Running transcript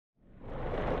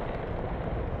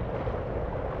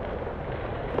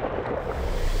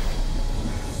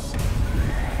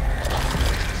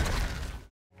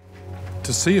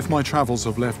To see if my travels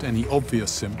have left any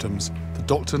obvious symptoms, the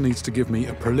doctor needs to give me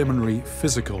a preliminary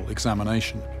physical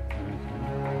examination.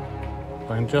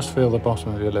 I can just feel the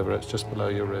bottom of your liver. It's just below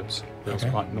your ribs. Feels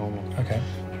quite normal. Okay.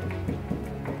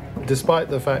 Despite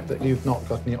the fact that you've not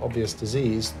got any obvious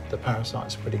disease, the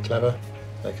parasites are pretty clever.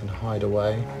 They can hide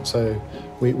away. So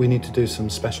we need to do some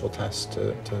special tests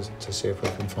to see if we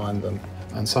can find them.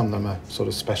 And some of them are sort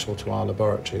of special to our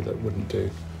laboratory that wouldn't do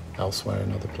elsewhere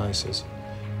in other places.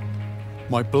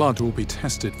 My blood will be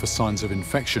tested for signs of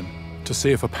infection to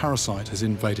see if a parasite has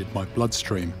invaded my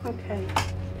bloodstream. Okay.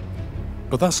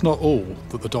 But that's not all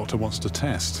that the doctor wants to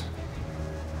test.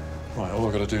 Right, all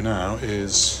I've got to do now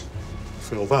is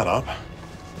fill that up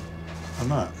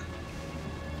and that.